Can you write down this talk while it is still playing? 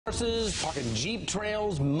Talking Jeep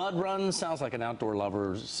trails, mud runs. Sounds like an outdoor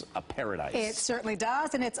lover's paradise. It certainly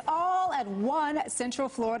does, and it's all at one Central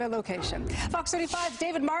Florida location. Fox 35's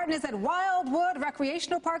David Martin is at Wildwood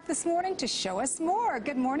Recreational Park this morning to show us more.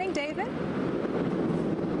 Good morning, David.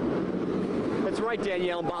 That's right,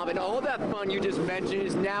 Danielle and Bob, and all that fun you just mentioned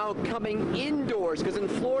is now coming indoors, because in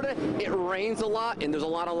Florida it rains a lot and there's a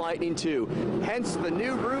lot of lightning too. Hence the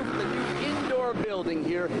new roof, the new indoor building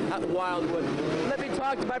here at Wildwood. Let me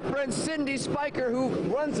talk to my friend Cindy Spiker, who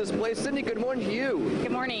runs this place. Cindy, good morning to you.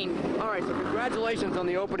 Good morning. All right, so congratulations on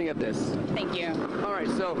the opening of this. Thank you. All right,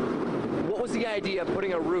 so what was the idea of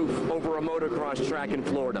putting a roof over a motocross track in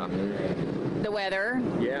Florida? The weather.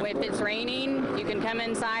 Yeah. If it's raining, you can come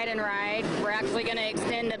inside and ride. We're actually going to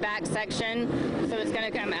extend the back section, so it's going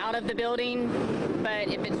to come out of the building. But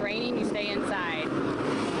if it's raining, you stay inside.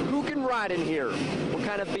 Who can ride in here? What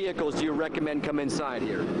kind of vehicles do you recommend come inside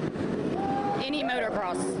here? Any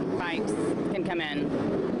motocross bikes can come in.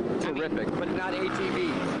 Terrific, but not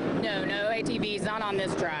ATVs? No ATVs, not on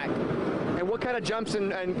this track. And what kind of jumps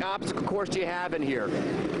and obstacle course do you have in here?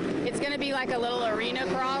 It's going to be like a little arena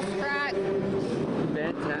cross track.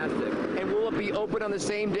 Fantastic. And will it be open on the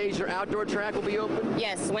same days your outdoor track will be open?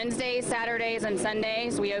 Yes, Wednesdays, Saturdays, and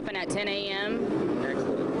Sundays. We open at 10 a.m.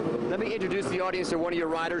 Excellent. Let me introduce the audience to one of your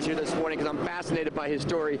riders here this morning, because I'm fascinated by his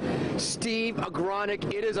story. Steve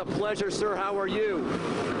Agronic, it is a pleasure, sir. How are you?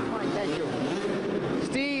 Fine, thank you.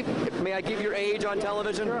 Steve, may I give your age on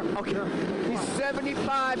television? Sure. Okay. Sure. He's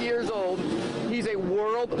 75 years old. He's a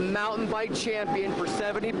world mountain bike champion for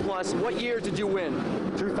 70 plus. What years did you win?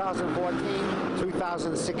 2014,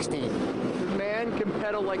 2016. The man can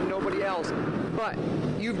pedal like nobody else. But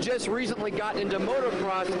you've just recently gotten into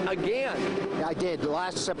motocross again. I did.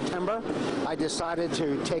 Last September, I decided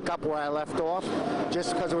to take up where I left off,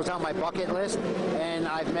 just because it was on my bucket list. And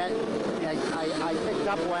I picked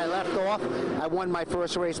up where I left off. I won my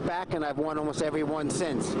first race back, and I've won almost every one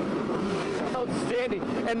since. Outstanding.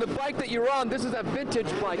 And the bike that you're on, this is a vintage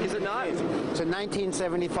bike, is it not? It's a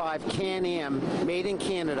 1975 Can-Am, made in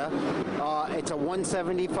Canada. It's a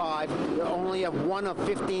 175. They're only one of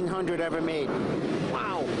 1,500 ever made.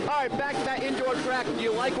 Wow. All right, back to that indoor track. Do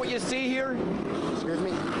you like what you see here? Excuse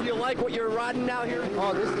me? Do you like what you're riding out here?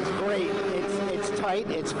 Oh, this is great. It's tight,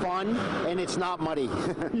 it's fun, and it's not muddy.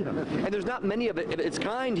 Yeah. And there's not many of its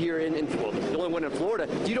kind here in Florida. The only one in Florida.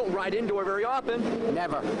 You don't ride indoor very often.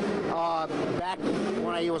 Never. Back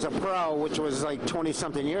when I was a pro, which was like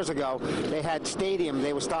 20-something years ago, they had stadium.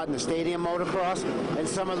 They were starting the stadium motocross, and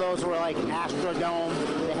some of those were like Astrodome.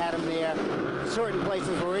 They had them there. Certain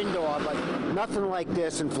places were indoor, but nothing like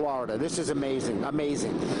this in Florida. This is amazing,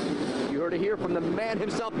 amazing. You heard it here from the man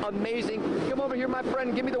himself, amazing. Come over here, my friend,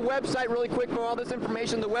 and give me the website really quick for all this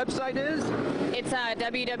information. The website is? It's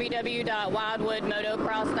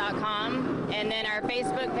www.wildwoodmotocross.com, and then our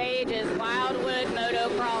Facebook page is Wildwood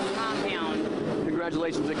Motocross Compound.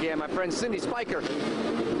 Congratulations again, my friend Cindy Spiker.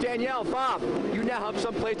 Danielle, Bob, you now have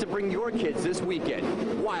some place to bring your kids this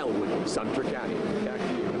weekend. Wildwood, Sumter County. Back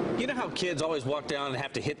to you. You know how kids always walk down and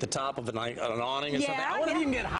have to hit the top of an awning or something? I wonder if you can get